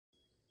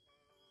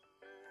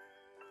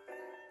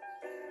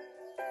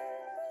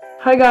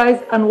Hi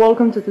guys, and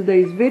welcome to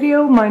today's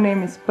video. My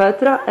name is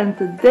Petra and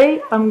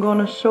today I'm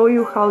gonna show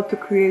you how to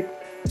create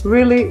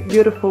really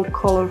beautiful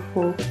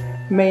colorful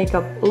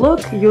makeup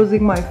look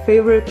using my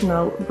favorite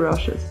Noelle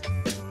brushes.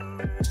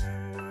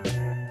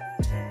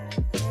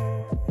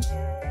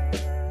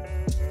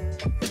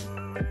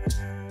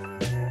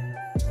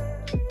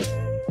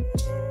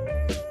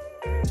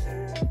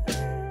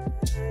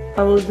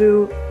 I will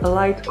do a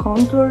light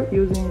contour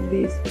using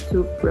these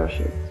two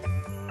brushes.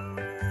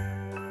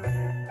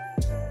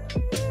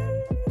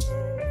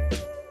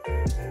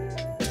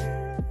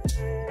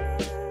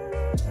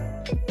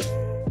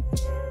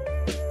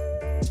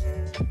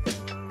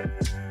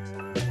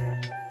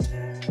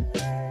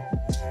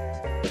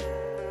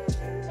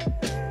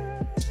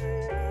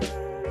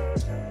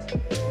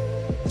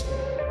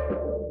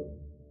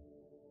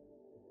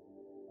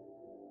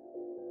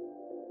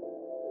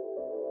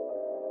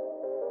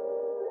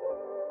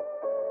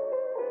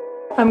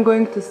 I'm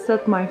going to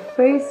set my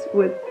face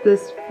with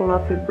this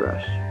fluffy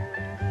brush.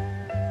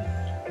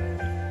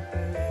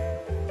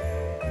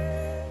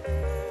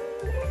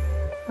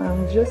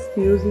 I'm just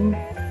using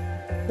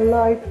a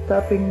light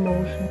tapping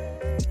motion.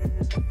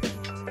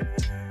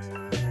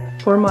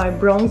 For my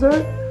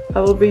bronzer, I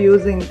will be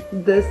using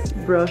this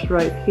brush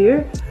right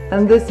here,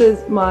 and this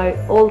is my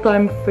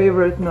all-time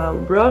favorite Noelle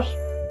brush.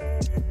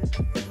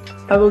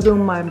 I will do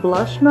my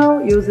blush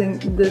now using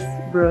this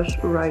brush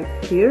right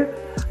here,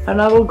 and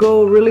I will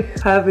go really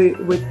heavy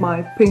with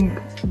my pink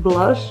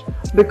blush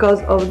because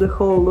of the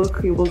whole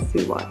look. You will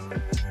see why.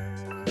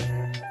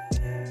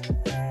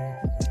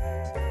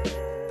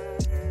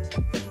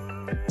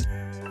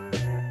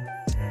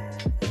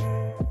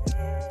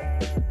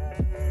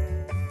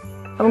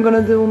 I'm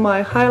gonna do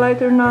my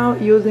highlighter now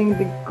using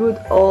the good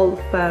old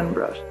fan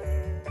brush.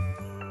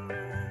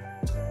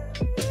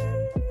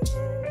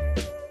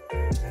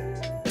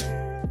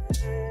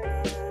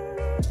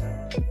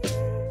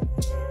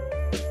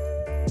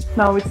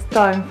 Now it's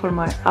time for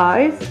my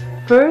eyes.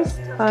 First,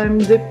 I'm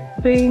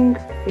dipping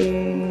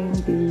in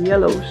the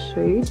yellow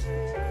shade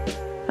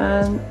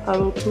and I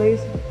will place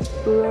it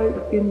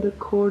right in the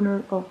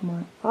corner of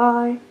my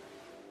eye.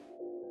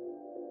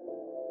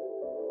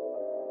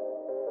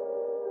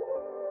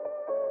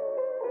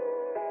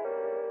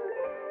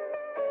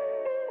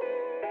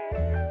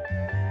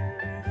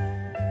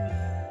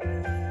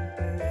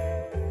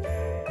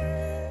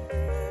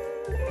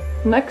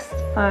 Next,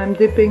 I'm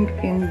dipping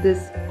in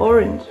this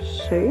orange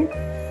shade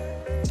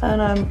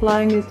and I'm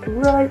applying it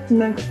right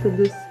next to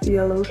this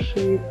yellow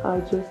shade I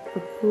just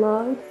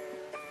applied.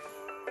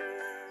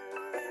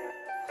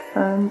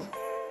 And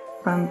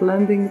I'm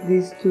blending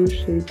these two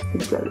shades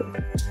together.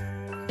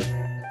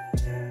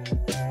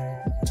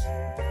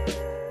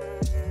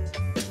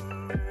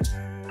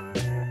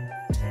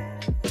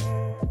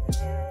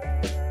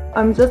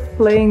 I'm just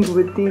playing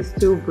with these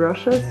two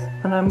brushes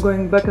and I'm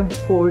going back and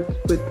forth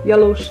with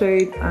yellow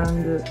shade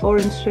and the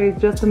orange shade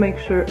just to make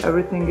sure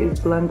everything is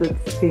blended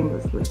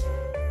seamlessly.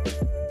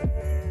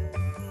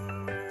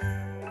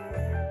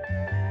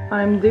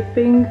 I'm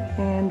dipping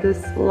in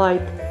this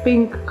light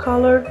pink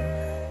color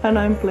and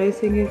I'm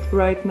placing it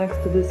right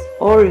next to this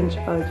orange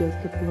I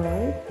just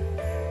applied.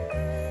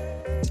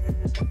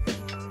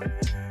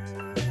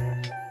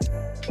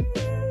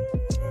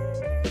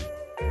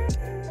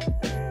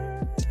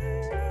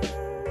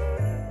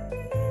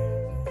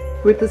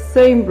 With the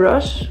same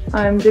brush,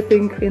 I'm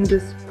dipping in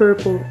this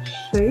purple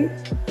shade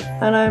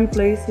and I'm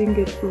placing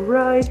it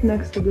right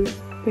next to this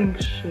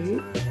pink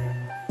shade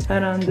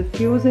and I'm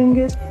diffusing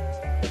it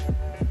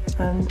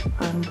and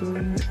I'm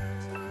doing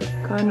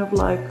kind of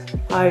like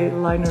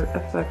eyeliner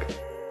effect.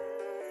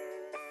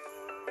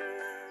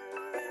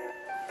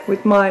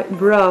 With my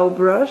brow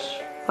brush,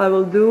 I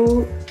will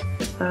do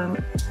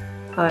an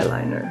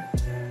eyeliner.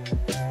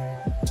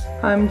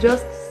 I'm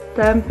just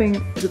stamping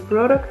the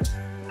product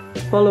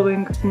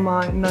following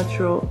my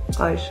natural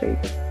eye shape.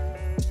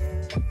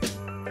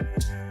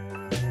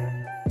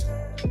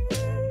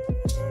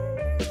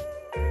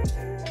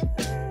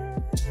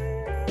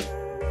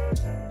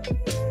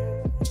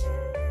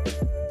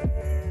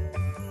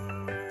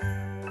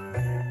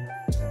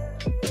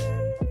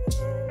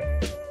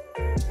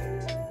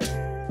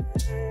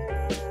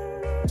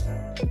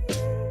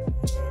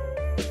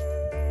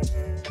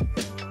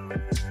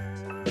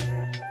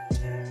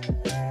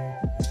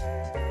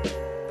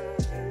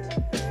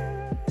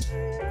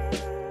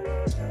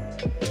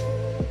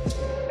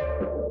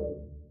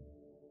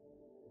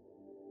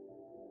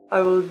 I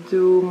will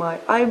do my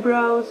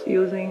eyebrows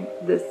using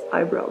this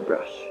eyebrow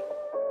brush.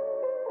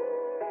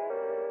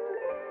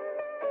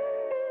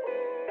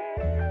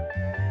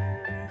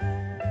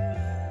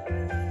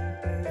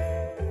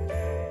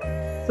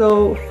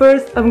 So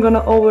first I'm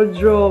gonna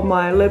overdraw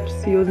my lips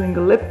using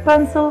a lip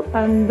pencil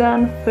and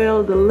then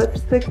fill the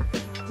lipstick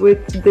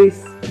with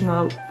this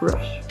Noelle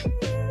brush.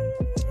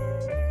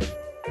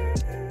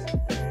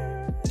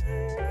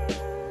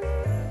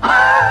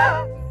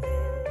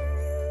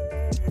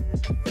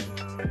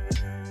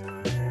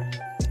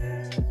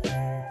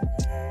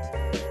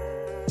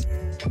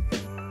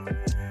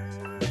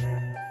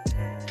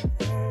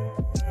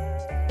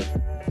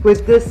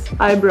 With this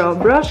eyebrow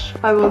brush,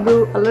 I will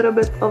do a little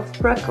bit of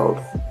freckles.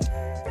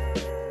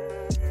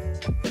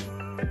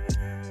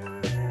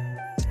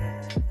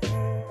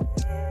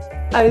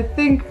 I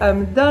think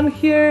I'm done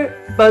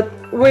here, but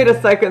wait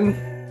a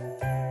second.